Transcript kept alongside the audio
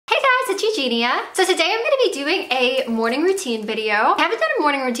it's Eugenia. So today I'm gonna be doing a morning routine video. I haven't done a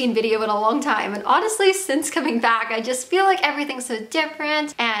morning routine video in a long time, and honestly, since coming back, I just feel like everything's so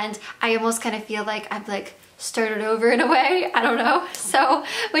different, and I almost kind of feel like I've like started over in a way, I don't know, so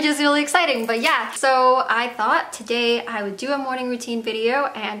which is really exciting. But yeah, so I thought today I would do a morning routine video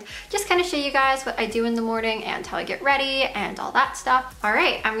and just kind of show you guys what I do in the morning and how I get ready and all that stuff. All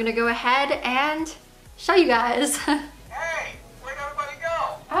right, I'm gonna go ahead and show you guys. Hey, where'd everybody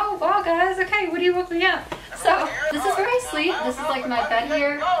go? Oh wow guys, okay, Woody woke me up. So this is where I sleep. This is like my bed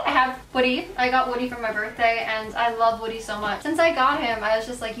here. I have Woody. I got Woody for my birthday and I love Woody so much. Since I got him, I was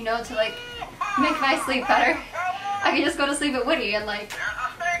just like, you know, to like make my sleep better, I can just go to sleep with Woody and like,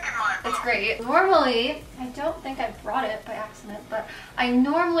 it's great. Normally, I don't think I brought it by accident, but I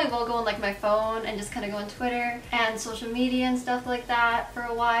normally will go on like my phone and just kind of go on Twitter and social media and stuff like that for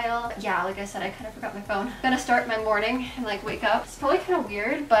a while. But yeah, like I said, I kind of forgot my phone. I'm gonna start my morning and like wake up. It's probably kind of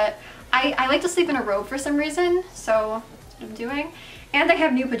weird, but I like to sleep in a robe for some reason, so that's what I'm doing. And I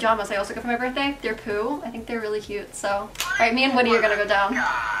have new pajamas I also got for my birthday. They're poo. I think they're really cute. So, all right, me and Woody are gonna go down.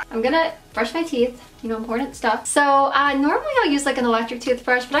 I'm gonna brush my teeth, you know, important stuff. So normally I'll use like an electric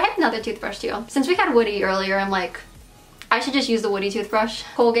toothbrush, but I have another toothbrush too. Since we had Woody earlier, I'm like, I should just use the Woody toothbrush.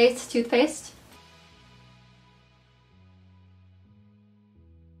 Colgate toothpaste.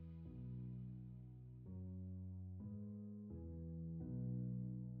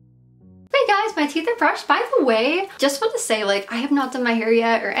 Guys, my teeth are brushed. By the way, just want to say, like, I have not done my hair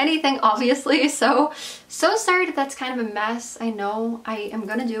yet or anything, obviously, so sorry that that's kind of a mess. I know I am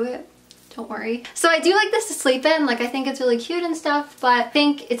gonna do it, don't worry. So I do like this to sleep in, like I think it's really cute and stuff, but I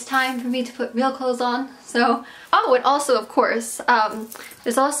think it's time for me to put real clothes on. So, oh, and also of course,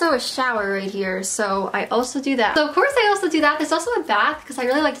 there's also a shower right here, so I also do that. So of course I also do that. There's also a bath, because I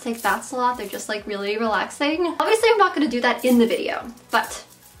really like to take baths a lot. They're just like really relaxing. Obviously I'm not gonna do that in the video, but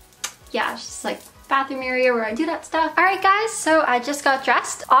yeah, it's just like bathroom area where I do that stuff. All right guys, so I just got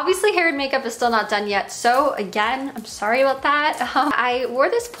dressed. Obviously hair and makeup is still not done yet, so again, I'm sorry about that. I wore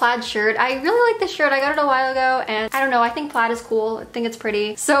this plaid shirt. I really like this shirt. I got it a while ago and I don't know, I think plaid is cool. I think it's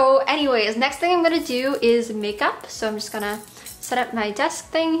pretty. So anyways, next thing I'm gonna do is makeup. So I'm just gonna set up my desk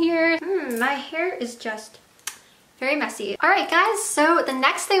thing here. My hair is just very messy. All right guys, so the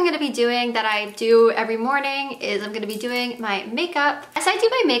next thing I'm gonna be doing that I do every morning is I'm gonna be doing my makeup. As I do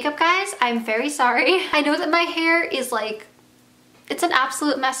my makeup, guys, I'm very sorry. I know that my hair is like, it's an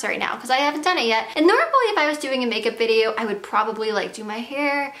absolute mess right now because I haven't done it yet. And normally if I was doing a makeup video, I would probably like do my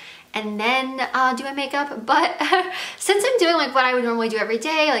hair and then do my makeup. But since I'm doing like what I would normally do every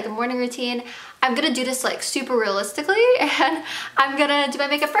day, like a morning routine, I'm gonna do this like super realistically and I'm gonna do my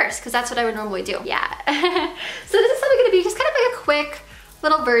makeup first because that's what I would normally do. Yeah. So this is probably gonna be just kind of like a quick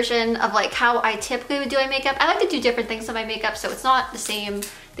little version of like how I typically would do my makeup. I like to do different things to my makeup, so it's not the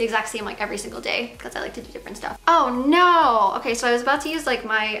exact same like every single day because I like to do different stuff. Oh no! Okay, so I was about to use like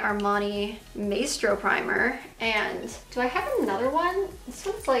my Armani Maestro primer, and do I have another one? This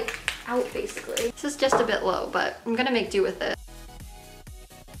one's like out basically. This is just a bit low, but I'm gonna make do with it.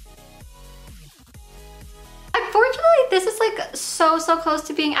 Unfortunately, this is like so close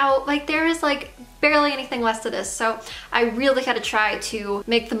to being out. Like there is like barely anything left to this, so I really had to try to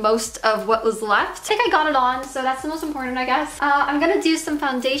make the most of what was left. I think I got it on, so that's the most important, I guess. I'm gonna do some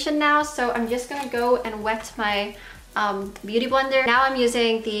foundation now, so I'm just gonna go and wet my beauty blender. Now I'm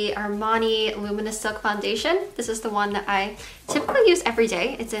using the Armani Luminous Silk Foundation. This is the one that I typically use every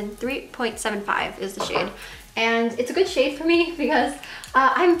day. It's in 3.75 is the shade. And it's a good shade for me because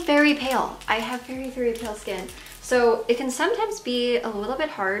I'm very pale. I have very pale skin. So it can sometimes be a little bit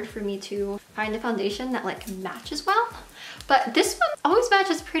hard for me to find a foundation that like matches well. But this one always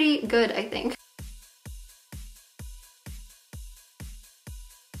matches pretty good, I think.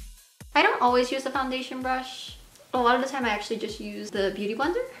 I don't always use the foundation brush. A lot of the time I actually just use the beauty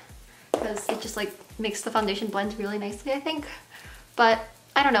blender because it just like makes the foundation blend really nicely, I think. But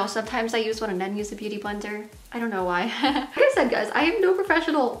I don't know, sometimes I use one and then use the beauty blender. I don't know why. Like I said guys, I am no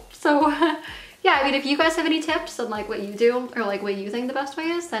professional, so yeah, I mean if you guys have any tips on like what you do or like what you think the best way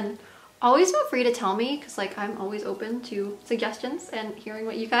is, then always feel free to tell me because like I'm always open to suggestions and hearing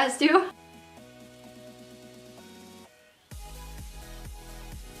what you guys do.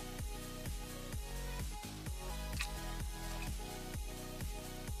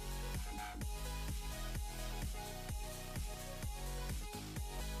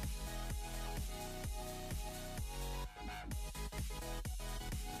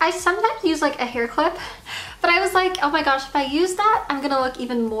 I sometimes use like a hair clip, but I was like, oh my gosh, if I use that, I'm gonna look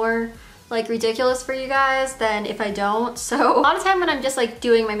even more like ridiculous for you guys than if I don't. So a lot of time when I'm just like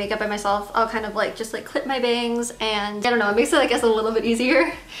doing my makeup by myself, I'll kind of like just like clip my bangs, and I don't know, it makes it I guess a little bit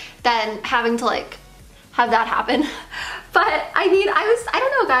easier than having to like have that happen. But I mean, I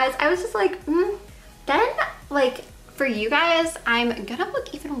don't know guys, I was just like, then like for you guys, I'm gonna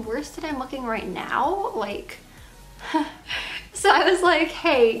look even worse than I'm looking right now. Like, so I was like,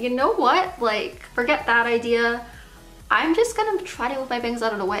 hey, you know what? Like, forget that idea. I'm just gonna try to move my bangs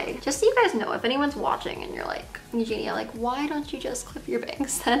out of the way. Just so you guys know, if anyone's watching and you're like, Eugenia, like, why don't you just clip your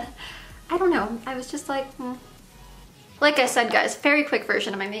bangs then? I don't know. I was just like, Like I said, guys, very quick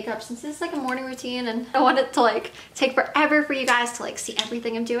version of my makeup since this is like a morning routine and I want it to like take forever for you guys to like see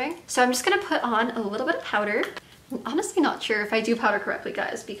everything I'm doing. So I'm just gonna put on a little bit of powder. I'm honestly not sure if I do powder correctly,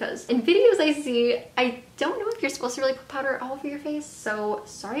 guys, because in videos I see, I don't know if you're supposed to really put powder all over your face, so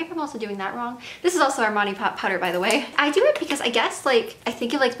sorry if I'm also doing that wrong. This is also Armani powder, by the way. I do it because I guess, like, I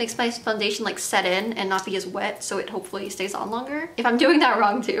think it like makes my foundation like set in and not be as wet, so it hopefully stays on longer. If I'm doing that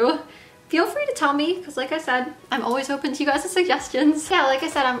wrong too, feel free to tell me, because like I said, I'm always open to you guys' suggestions. Yeah, like I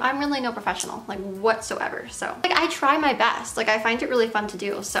said, I'm really no professional, like whatsoever. So like I try my best. Like I find it really fun to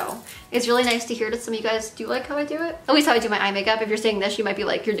do. So it's really nice to hear that some of you guys do like how I do it. At least how I do my eye makeup. If you're seeing this, you might be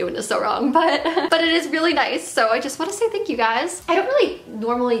like, you're doing this so wrong, but it is really nice. So I just want to say thank you guys. I don't really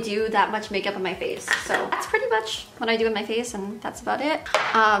normally do that much makeup on my face. So that's pretty much what I do in my face, and that's about it.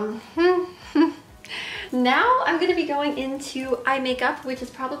 Now I'm gonna be going into eye makeup, which is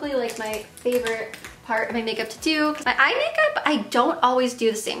probably like my favorite part of my makeup to do. My eye makeup, I don't always do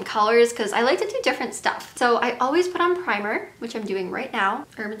the same colors because I like to do different stuff. So I always put on primer, which I'm doing right now.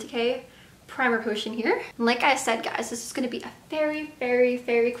 Urban Decay primer potion here. And like I said, guys, this is gonna be a very, very,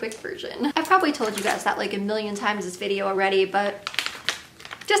 very quick version. I've probably told you guys that like a million times this video already, but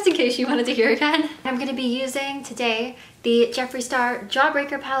just in case you wanted to hear again. I'm gonna be using today the Jeffree Star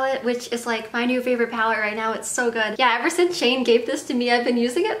Jawbreaker palette, which is like my new favorite palette right now. It's so good. Yeah, ever since Shane gave this to me, I've been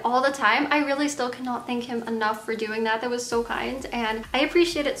using it all the time. I really still cannot thank him enough for doing that. That was so kind, and I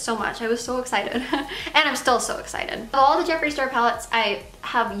appreciate it so much. I was so excited, and I'm still so excited. Of all the Jeffree Star palettes I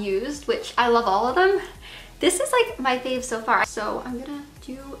have used, which I love all of them, this is like my fave so far. So I'm gonna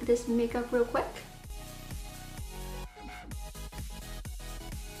do this makeup real quick.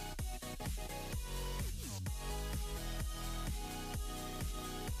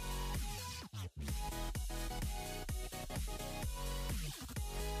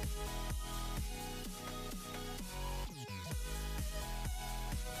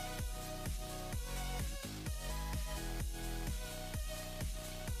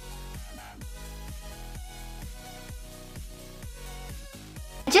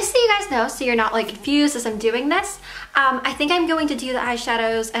 Just so you guys know, so you're not like confused as I'm doing this, I think I'm going to do the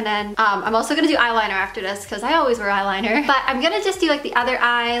eyeshadows, and then I'm also gonna do eyeliner after this because I always wear eyeliner. But I'm gonna just do like the other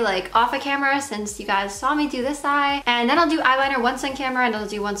eye like off of camera since you guys saw me do this eye, and then I'll do eyeliner once on camera and I'll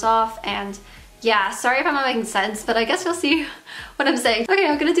do once off. And yeah, sorry if I'm not making sense, but I guess you'll see what I'm saying. Okay,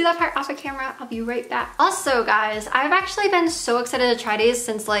 I'm gonna do that part off of camera. I'll be right back. Also, guys, I've actually been so excited to try these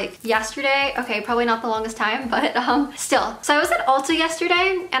since like yesterday. Okay, probably not the longest time, but still. So I was at Ulta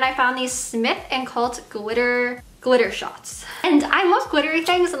yesterday and I found these Smith & Colt glitter shots. And I love glittery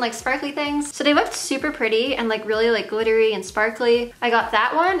things and like sparkly things. So they looked super pretty and like really like glittery and sparkly. I got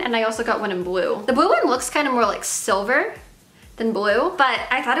that one, and I also got one in blue. The blue one looks kind of more like silver than blue, but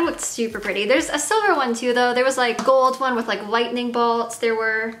I thought it looked super pretty. There's a silver one too though. There was like gold one with like lightning bolts. There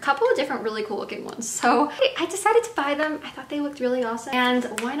were a couple of different really cool looking ones. So I decided to buy them. I thought they looked really awesome, and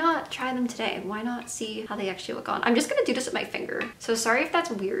why not try them today? Why not see how they actually look on? I'm just gonna do this with my finger, so sorry if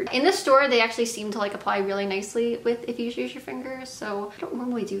that's weird. In the store they actually seem to like apply really nicely with if you use your finger, so I don't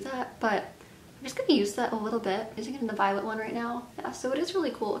normally do that, but I'm just gonna use that a little bit. I'm using it in the violet one right now. Yeah, so it is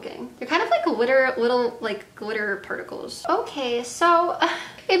really cool looking. They're kind of like little like glitter particles. Okay, so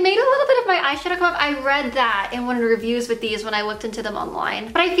it made a little bit of my eyeshadow come up. I read that in one of the reviews with these when I looked into them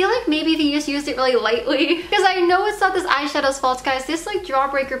online. But I feel like maybe if you just used it really lightly, because I know it's not this eyeshadow's fault, guys. This like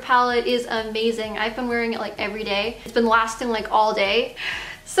Jawbreaker palette is amazing. I've been wearing it like every day. It's been lasting like all day.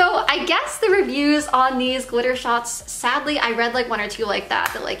 So I guess the reviews on these glitter shots, sadly, I read like one or two like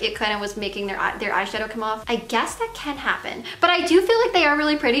that like it kind of was making their eyeshadow come off. I guess that can happen, but I do feel like they are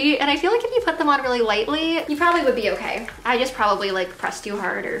really pretty, and I feel like if you put them on really lightly, you probably would be okay. I just probably like pressed too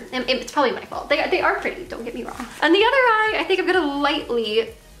hard, or it's probably my fault. They are pretty, don't get me wrong. On the other eye, I think I'm gonna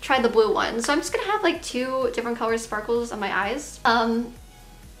lightly try the blue one. So I'm just gonna have like two different color sparkles on my eyes.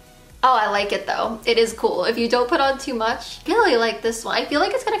 Oh, I like it though. It is cool. If you don't put on too much, I really like this one. I feel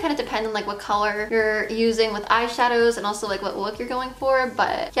like it's gonna kind of depend on like what color you're using with eyeshadows and also like what look you're going for.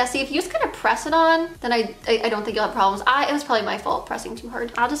 But yeah, see, if you just kind of press it on, then I don't think you'll have problems. It was probably my fault pressing too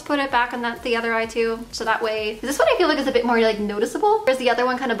hard. I'll just put it back on the other eye too. So that way, this one I feel like is a bit more like noticeable, whereas the other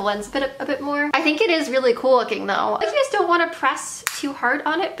one kind of blends a bit more. I think it is really cool looking though. Like, you just don't want to press too hard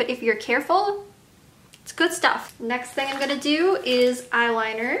on it, but if you're careful, it's good stuff. Next thing I'm gonna do is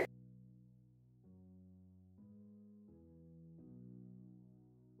eyeliner.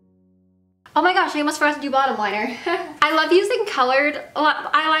 Oh my gosh, I almost forgot to do bottom liner. I love using colored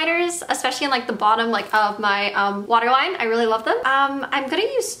eyeliners, especially in like the bottom like of my waterline. I really love them. I'm gonna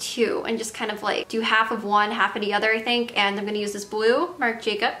use two and just kind of like do half of one, half of the other, I think. And I'm gonna use this blue, Marc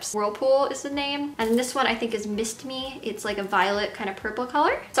Jacobs. Whirlpool is the name. And this one I think is Mist Me. It's like a violet kind of purple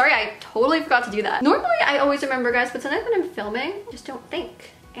color. Sorry, I totally forgot to do that. Normally I always remember, guys, but tonight when I'm filming, I just don't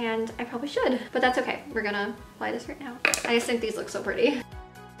think. And I probably should, but that's okay. We're gonna apply this right now. I just think these look so pretty.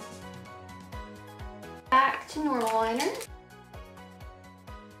 Back to normal liner.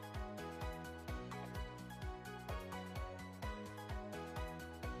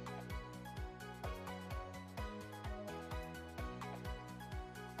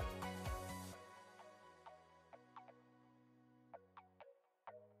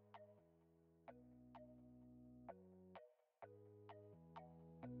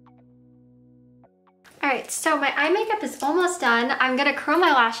 Alright, so my eye makeup is almost done. I'm gonna curl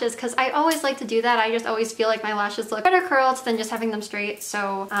my lashes because I always like to do that. I just always feel like my lashes look better curled than just having them straight.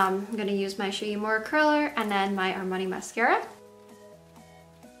 So I'm gonna use my Show You More curler and then my Armani mascara.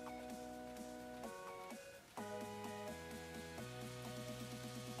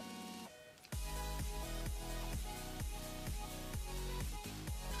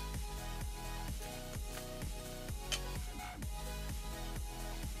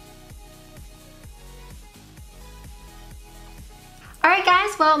 Alright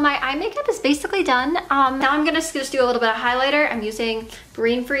guys, well my eye makeup is basically done. Now I'm gonna just do a little bit of highlighter. I'm using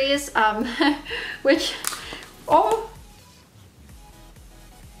Brain Freeze, which, oh,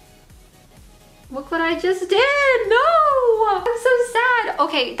 look what I just did. No, I'm so sad.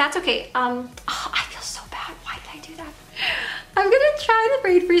 Okay, that's okay. Oh, I feel so bad. Why did I do that? I'm gonna try the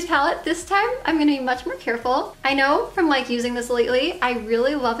Brain Freeze palette. This time I'm gonna be much more careful. I know from like using this lately, I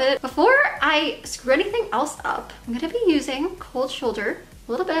really love it. Before I screw anything else up, I'm gonna be using Cold Shoulder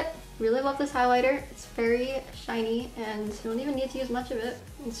a little bit. Really love this highlighter. It's very shiny and you don't even need to use much of it.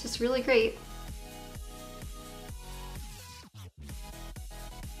 It's just really great.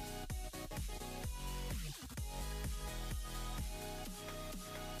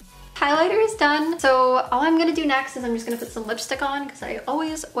 Highlighter is done, so all I'm gonna do next is I'm just gonna put some lipstick on because I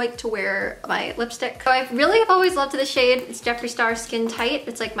always like to wear my lipstick. So I really have always loved this shade. It's Jeffree Star Skin Tight.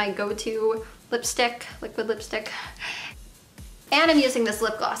 It's like my go-to lipstick, liquid lipstick. And I'm using this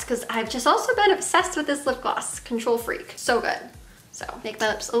lip gloss because I've just also been obsessed with this lip gloss. Control Freak. So good. So make my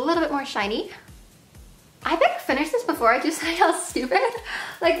lips a little bit more shiny. I better finish this before I do something else stupid.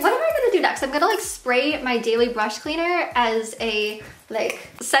 Like, what am I gonna do next? I'm gonna like spray my daily brush cleaner as a like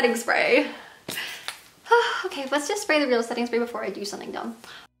setting spray. Okay, let's just spray the real setting spray before I do something dumb.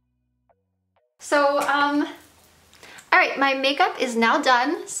 So, all right, my makeup is now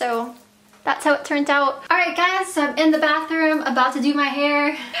done. So that's how it turned out. All right, guys, so I'm in the bathroom about to do my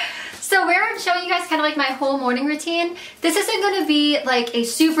hair. So where I'm showing you guys kind of like my whole morning routine, this isn't going to be like a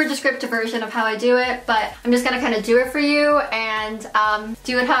super descriptive version of how I do it, but I'm just going to kind of do it for you and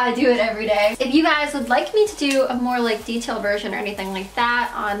do it how I do it every day. If you guys would like me to do a more like detailed version or anything like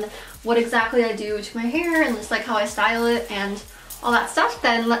that on what exactly I do to my hair and just like how I style it and all that stuff,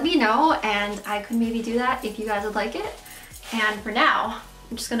 then let me know and I could maybe do that if you guys would like it. And for now,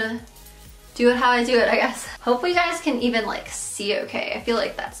 I'm just gonna do it how I do it, I guess. Hopefully you guys can even like see okay. I feel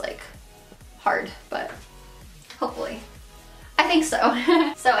like that's like hard, but hopefully. I think so.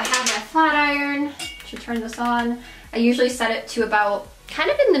 So I have my flat iron. Should turn this on. I usually set it to about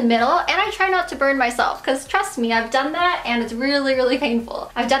kind of in the middle, and I try not to burn myself because trust me, I've done that and it's really, really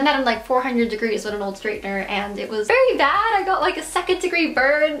painful. I've done that in like 400 degrees with an old straightener and it was very bad. I got like a 2nd degree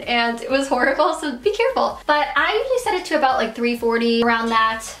burn and it was horrible, so be careful. But I usually set it to about like 340, around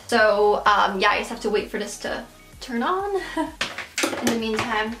that. So yeah, I just have to wait for this to turn on. In the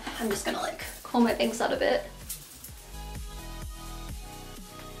meantime, I'm just gonna like comb my bangs out a bit.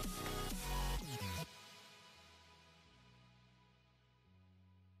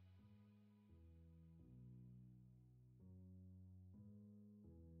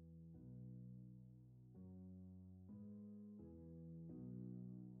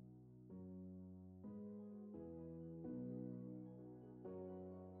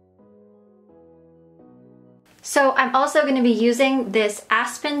 So I'm also going to be using this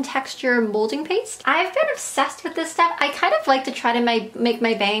Aspen texture molding paste. I've been obsessed with this stuff. I kind of like to try to make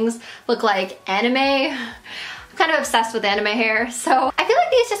my bangs look like anime. I'm kind of obsessed with anime hair, so I feel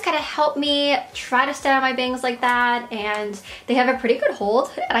like these just kind of help me try to style my bangs like that, and they have a pretty good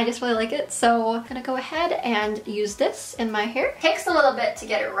hold, and I just really like it. So I'm gonna go ahead and use this in my hair. It takes a little bit to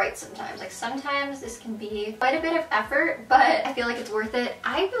get it right sometimes. Like sometimes this can be quite a bit of effort, but I feel like it's worth it.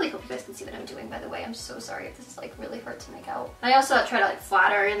 I really hope you guys can see what I'm doing, by the way. I'm so sorry if this is like really hard to make out. I also try to like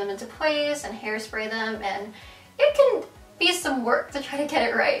flat iron them into place and hairspray them, and it can be some work to try to get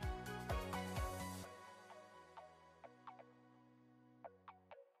it right.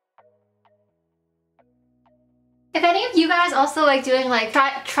 If any of you guys also like doing like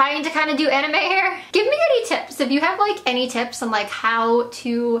trying to kind of do anime hair, give me any tips. If you have like any tips on like how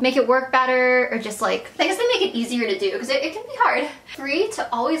to make it work better, or just like, I guess they make it easier to do, because it can be hard. Free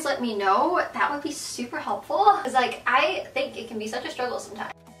to always let me know. That would be super helpful, because like I think it can be such a struggle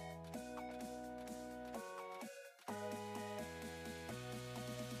sometimes.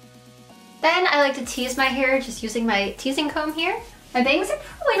 Then I like to tease my hair just using my teasing comb here. My bangs are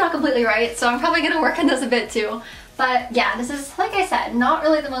probably not completely right, so I'm probably gonna work on this a bit too. But yeah, this is, like I said, not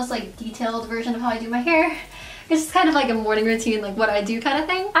really the most like detailed version of how I do my hair. It's just kind of like a morning routine, like what I do kind of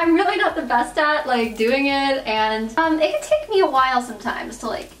thing. I'm really not the best at like doing it, and it can take me a while sometimes to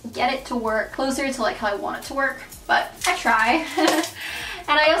like get it to work closer to like how I want it to work, but I try.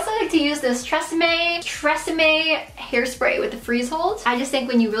 And I also like to use this Tresemme hairspray with the freeze hold. I just think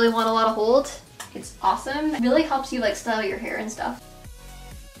when you really want a lot of hold, it's awesome. It really helps you like style your hair and stuff.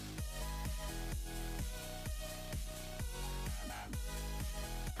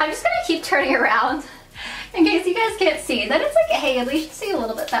 I'm just gonna keep turning around in case you guys can't see. Then it's like, hey, at least you see a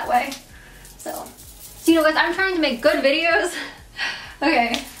little bit that way. So you know guys, I'm trying to make good videos.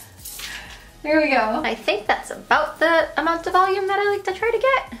 Okay, here we go. I think that's about the amount of volume that I like to try to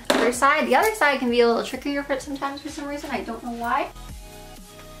get. The other side can be a little trickier for it sometimes for some reason. I don't know why.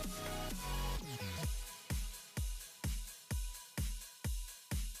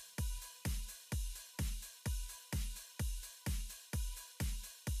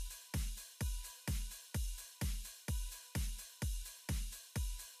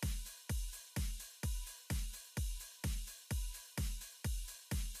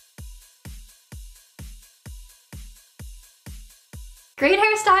 Great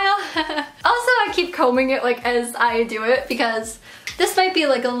hairstyle. Also, I keep combing it like as I do it, because this might be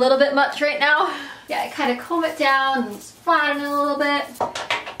like a little bit much right now. Yeah, I kind of comb it down and flatten it a little bit.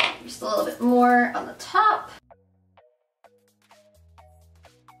 Just a little bit more on the top.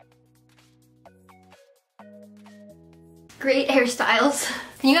 Great hairstyles.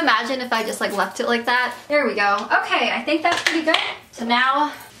 Can you imagine if I just like left it like that? There we go. Okay, I think that's pretty good. So now,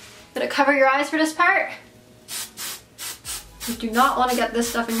 I'm gonna cover your eyes for this part. You do not want to get this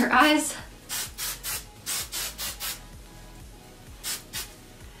stuff in your eyes.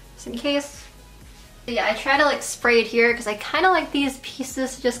 Just in case. But yeah, I try to like spray it here because I kind of like these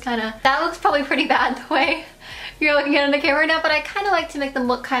pieces to just kind of, that looks probably pretty bad the way you're looking at it on the camera now, but I kind of like to make them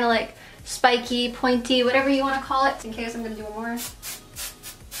look kind of like spiky, pointy, whatever you want to call it, in case I'm going to do more.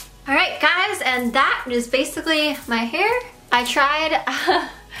 Alright guys, and that is basically my hair. I tried.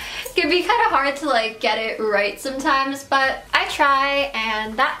 It can be kind of hard to like get it right sometimes, but I try,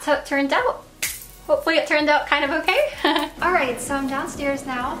 and that's how it turned out. Hopefully it turned out kind of okay. Alright, so I'm downstairs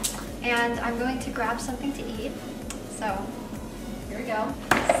now, and I'm going to grab something to eat. So, here we go.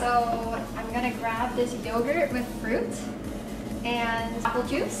 So, I'm gonna grab this yogurt with fruit and apple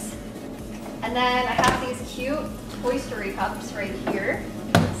juice. And then I have these cute Toy Story cups right here.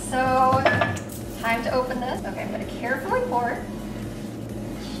 So, time to open this. Okay, I'm gonna carefully pour.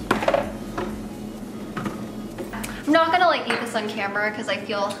 I'm not gonna like eat this on camera because I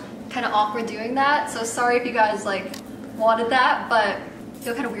feel kind of awkward doing that. So sorry if you guys like wanted that, but I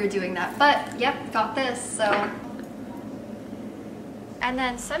feel kind of weird doing that. But yep, got this, so. And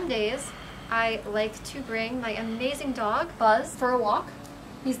then some days I like to bring my amazing dog, Buzz, for a walk.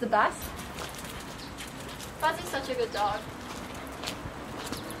 He's the best. Buzz is such a good dog.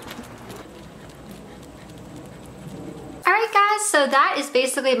 Alright guys, so that is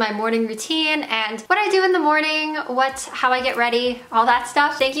basically my morning routine and what I do in the morning, how I get ready, all that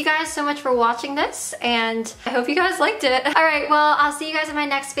stuff. Thank you guys so much for watching this, and I hope you guys liked it. Alright, well, I'll see you guys in my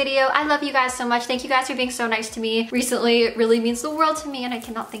next video. I love you guys so much. Thank you guys for being so nice to me recently. It really means the world to me, and I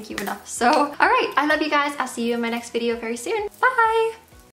cannot thank you enough. So, alright, I love you guys. I'll see you in my next video very soon. Bye!